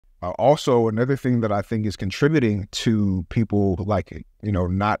Also, another thing that I think is contributing to people like,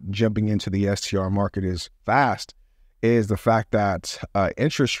 not jumping into the STR market as fast is the fact that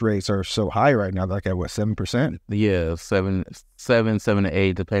interest rates are so high right now, like at what, 7%? Yeah, 7 to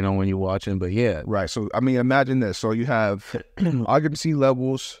 8, depending on when you're watching, but yeah. Right. So, I mean, imagine this. So you have occupancy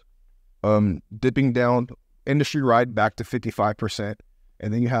levels dipping down, industry right back to 55%,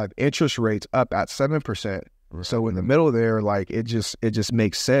 and then you have interest rates up at 7%. So in the middle there, like it just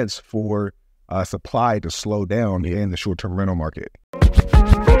makes sense for supply to slow down in the short-term rental market.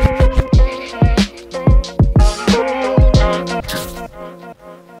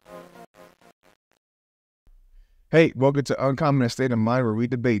 Hey, welcome to Uncommon State of Mind, where we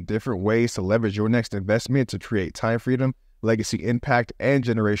debate different ways to leverage your next investment to create time freedom, legacy impact, and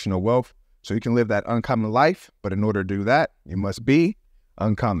generational wealth so you can live that uncommon life. But in order to do that, you must be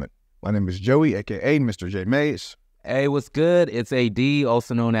uncommon. My name is Joey, a.k.a. Mr. J. Mays. Hey, what's good? It's AD,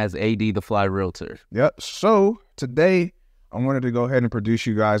 also known as AD the Fly Realtor. Yep. So today, I wanted to go ahead and produce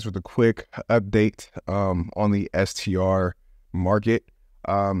you guys with a quick update on the STR market.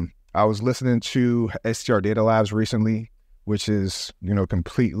 I was listening to STR Data Labs recently, which is,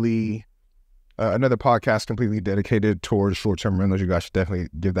 completely another podcast completely dedicated towards short-term rentals. You guys should definitely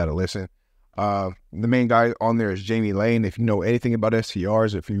give that a listen. The main guy on there is Jamie Lane. If you know anything about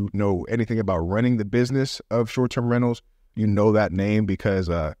STRs, if you know anything about running the business of short-term rentals, you know that name because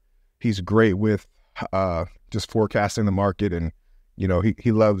he's great with just forecasting the market, and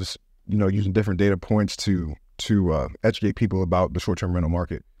he loves using different data points to educate people about the short-term rental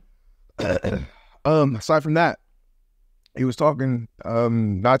market. Aside from that, he was talking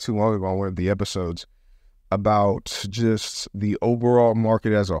not too long ago on one of the episodes about just the overall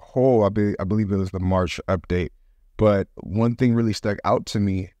market as a whole. I believe it was the March update. But one thing really stuck out to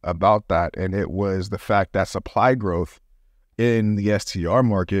me about that, and it was the fact that supply growth in the STR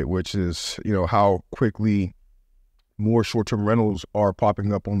market, which is, how quickly more short-term rentals are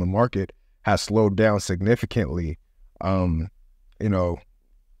popping up on the market, has slowed down significantly,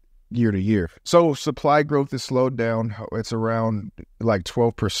 year to year. So supply growth is slowed down. It's around like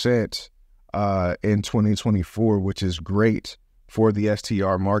 12% in 2024, which is great for the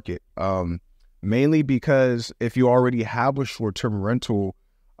STR market. Mainly because if you already have a short-term rental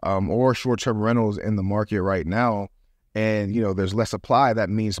or short-term rentals in the market right now, and there's less supply, that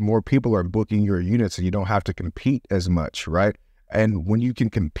means more people are booking your units and you don't have to compete as much, right? And when you can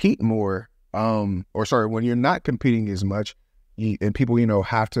compete more, when you're not competing as much, and people,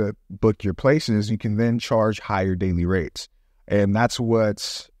 have to book your places, you can then charge higher daily rates. And that's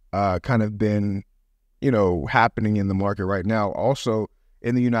what's kind of been, happening in the market right now. Also,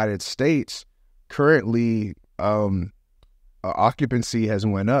 in the United States, currently, occupancy has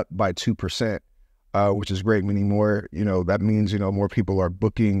went up by 2%, which is great, meaning more, that means, more people are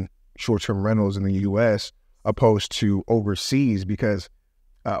booking short-term rentals in the U.S. opposed to overseas, because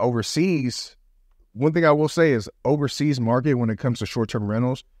overseas, one thing I will say is overseas market, when it comes to short-term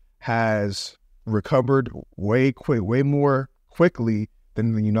rentals, has recovered way more quickly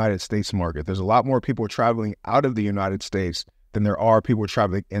than the United States market. There's a lot more people traveling out of the United States than there are people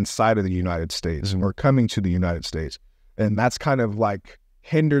traveling inside of the United States or coming to the United States. And that's kind of like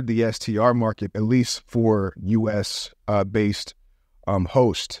hindered the STR market, at least for US based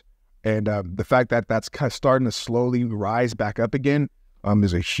host. And the fact that that's kind of starting to slowly rise back up again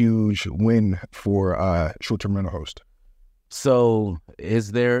is a huge win for short-term rental host. So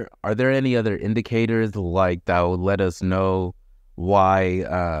are there any other indicators like that would let us know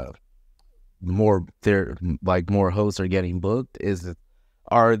why more hosts are getting booked?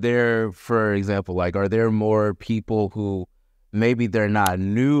 Are there, for example, are there more people who maybe they're not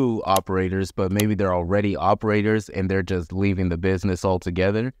new operators, but maybe they're already operators and they're just leaving the business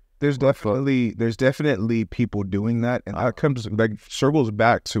altogether? There's definitely people doing that, and that circles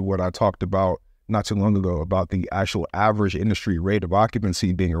back to what I talked about not too long ago about the actual average industry rate of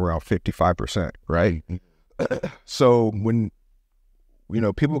occupancy being around 55%, right? So when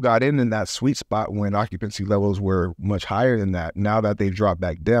people got in that sweet spot when occupancy levels were much higher than that, now that they've dropped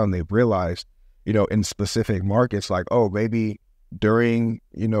back down, they've realized, in specific markets, like, oh, maybe during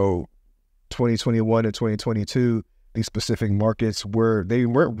 2021 and 2022. These specific markets they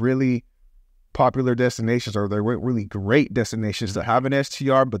weren't really popular destinations, or they weren't really great destinations to have an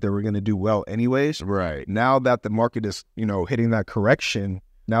STR, but they were going to do well anyways. Right. Now that the market is, hitting that correction,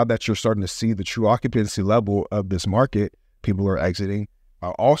 now that you're starting to see the true occupancy level of this market, people are exiting.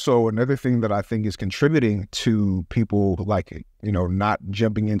 Also, another thing that I think is contributing to people not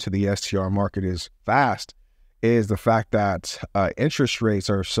jumping into the STR market as fast is the fact that interest rates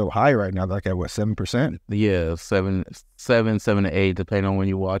are so high right now, like at what, 7%? Yeah, 7 to 8, depending on when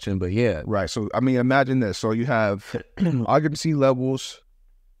you're watching. But yeah, Right. So I mean, imagine this. So you have occupancy levels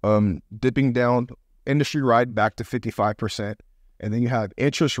dipping down, industry wide back to 55%, and then you have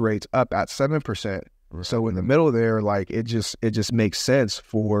interest rates up at 7%. So in the middle there, like it just makes sense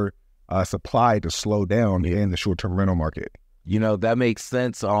for supply to slow down in the short-term rental market. That makes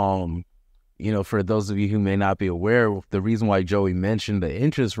sense. For those of you who may not be aware, the reason why Joey mentioned the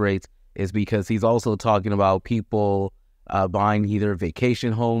interest rates is because he's also talking about people buying either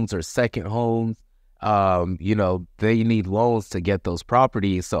vacation homes or second homes. They need loans to get those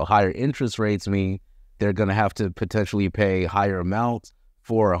properties. So higher interest rates mean they're going to have to potentially pay higher amounts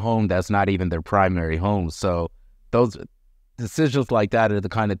for a home that's not even their primary home. So those decisions like that are the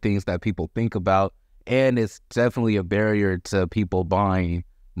kind of things that people think about. And it's definitely a barrier to people buying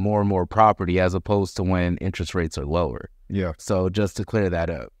more and more property as opposed to when interest rates are lower. Yeah. So just to clear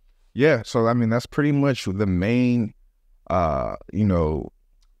that up. Yeah. So, I mean, that's pretty much the main,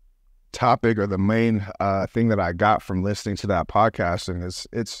 topic or the main thing that I got from listening to that podcast. And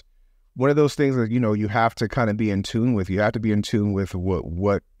it's one of those things that, you have to kind of be in tune with. You have to be in tune with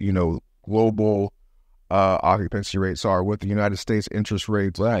what global occupancy rates are, what the United States interest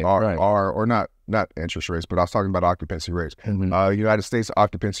rates are, or not interest rates, but I was talking about occupancy rates. Mm-hmm. United States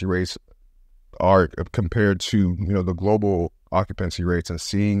occupancy rates are compared to, the global occupancy rates, and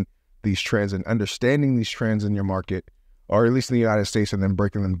seeing these trends and understanding these trends in your market, or at least in the United States, and then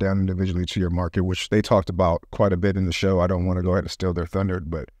breaking them down individually to your market, which they talked about quite a bit in the show. I don't want to go ahead and steal their thunder,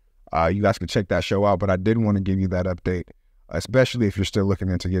 but you guys can check that show out. But I did want to give you that update, especially if you're still looking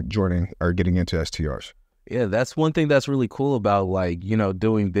into getting into STRs. Yeah, that's one thing that's really cool about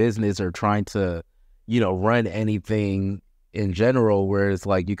doing business or trying to, run anything in general, where it's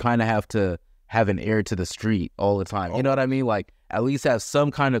like you kind of have to have an ear to the street all the time. You know what I mean? Like at least have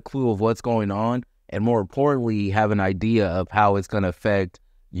some kind of clue of what's going on, and more importantly, have an idea of how it's going to affect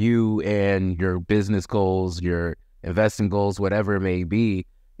you and your business goals, your investing goals, whatever it may be.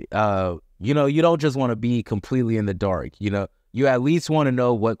 You don't just want to be completely in the dark. You at least want to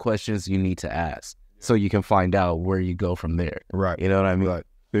know what questions you need to ask, so you can find out where you go from there. Right. You know what I mean? Right.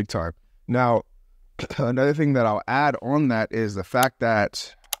 Big time. Now, another thing that I'll add on that is the fact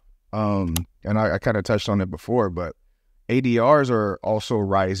that, and I kind of touched on it before, but ADRs are also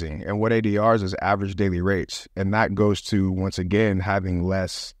rising. And what ADRs is average daily rates. And that goes to, once again, having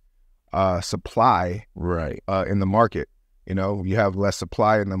less supply in the market. You have less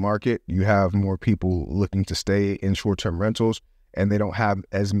supply in the market. You have more people looking to stay in short-term rentals, and they don't have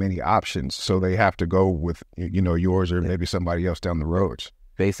as many options. So they have to go with, yours or maybe somebody else down the road.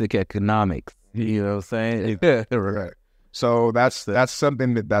 Basic economics. You know what I'm saying? Right. So that's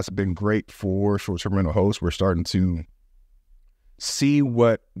something that's been great for short-term rental hosts. We're starting to see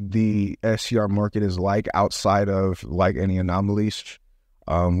what the STR market is like outside of like any anomalies,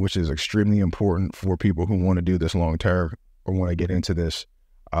 which is extremely important for people who want to do this long-term or want to get into this.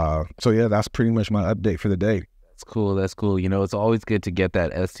 So yeah, that's pretty much my update for the day. That's cool. It's always good to get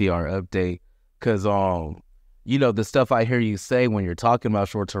that STR update because, the stuff I hear you say when you're talking about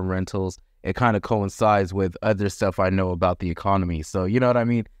short-term rentals, it kind of coincides with other stuff I know about the economy. So, you know what I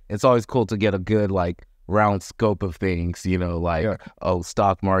mean? It's always cool to get a good, round scope of things,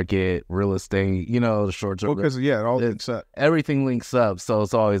 stock market, real estate, the short-term. Well, because, it all links up. Everything links up. So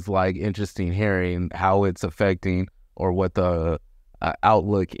it's always, interesting hearing how it's affecting or what the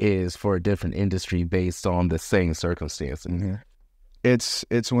outlook is for a different industry based on the same circumstances. Mm-hmm.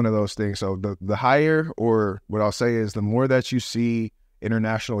 It's one of those things. So the higher, or what I'll say is the more that you see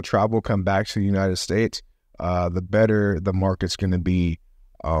international travel come back to the United States, the better the market's going to be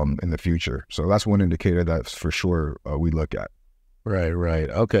in the future. So that's one indicator that's for sure we look at. Right.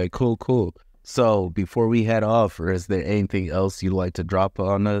 Okay, cool. So before we head off, or is there anything else you'd like to drop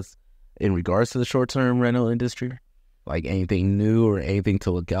on us in regards to the short-term rental industry? Like anything new or anything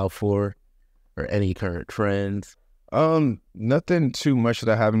to look out for, or any current trends? Nothing too much that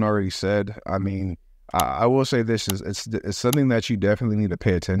I haven't already said. I mean, I will say this is it's something that you definitely need to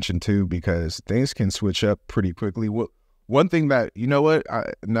pay attention to, because things can switch up pretty quickly. One thing that,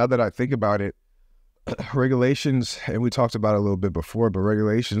 now that I think about it, regulations, and we talked about it a little bit before, but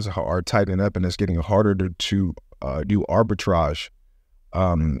regulations are tightening up, and it's getting harder to do arbitrage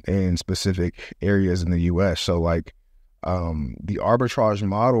in specific areas in the U.S. So the arbitrage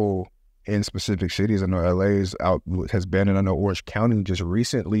model in specific cities, I know LA's out, has banned it. I know Orange County just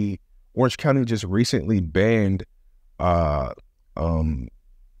recently banned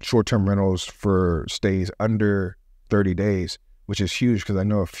short-term rentals for stays under 30 days, which is huge because I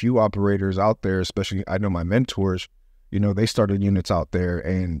know a few operators out there, especially I know my mentors, you know, they started units out there,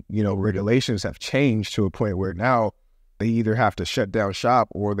 and, you know, regulations have changed to a point where now they either have to shut down shop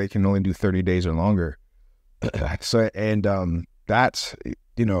or they can only do 30 days or longer. So, and that's,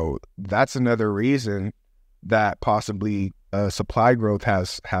 you know, that's another reason that possibly supply growth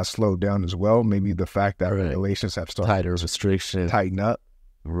has slowed down as well. Maybe the fact that regulations have started tighter restrictions, tighten up.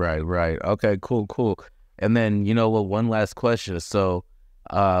 Right. Okay, cool. And then, you know what, one last question. So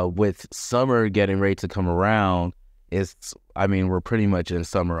with summer getting ready to come around, we're pretty much in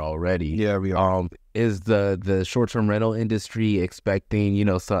summer already. Yeah, we are. Is the short-term rental industry expecting, you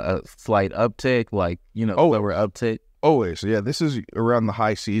know, a slight uptick, like, you know, slower uptick? Always. Yeah, this is around the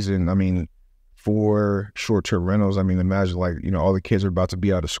high season. I mean, for short-term rentals, I mean, imagine, like, you know, all the kids are about to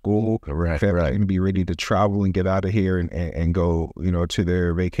be out of school. Correct. And be ready to travel and get out of here and go, you know, to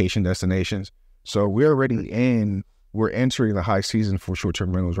their vacation destinations. So we're entering the high season for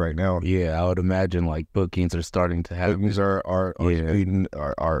short-term rentals right now. Yeah, I would imagine like bookings are starting to happen. Bookings are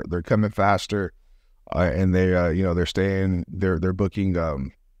they're coming faster, and they you know, they're booking.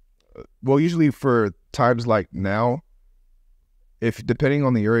 Well, usually for times like now, if depending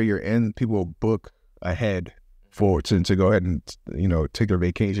on the area you're in, people will book ahead to go ahead and, you know, take their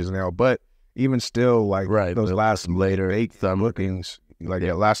vacations now. But even still, like those last bookings, like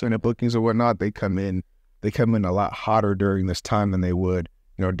last minute bookings or whatnot, they come in a lot hotter during this time than they would,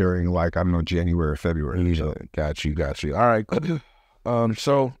 you know, during, like, I don't know, January or February. So, got you. All right.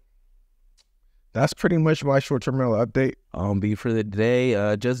 So that's pretty much my short-term rental update. Be for the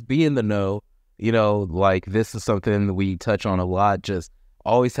day. Just be in the know. You know, like, this is something we touch on a lot. Just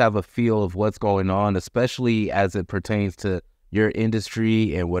always have a feel of what's going on, especially as it pertains to your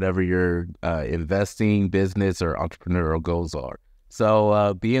industry and whatever your investing, business, or entrepreneurial goals are.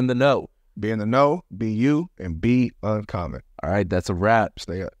 So be in the know. Be in the know, be you, and be uncommon. All right, that's a wrap.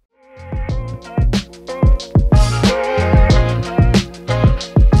 Stay up.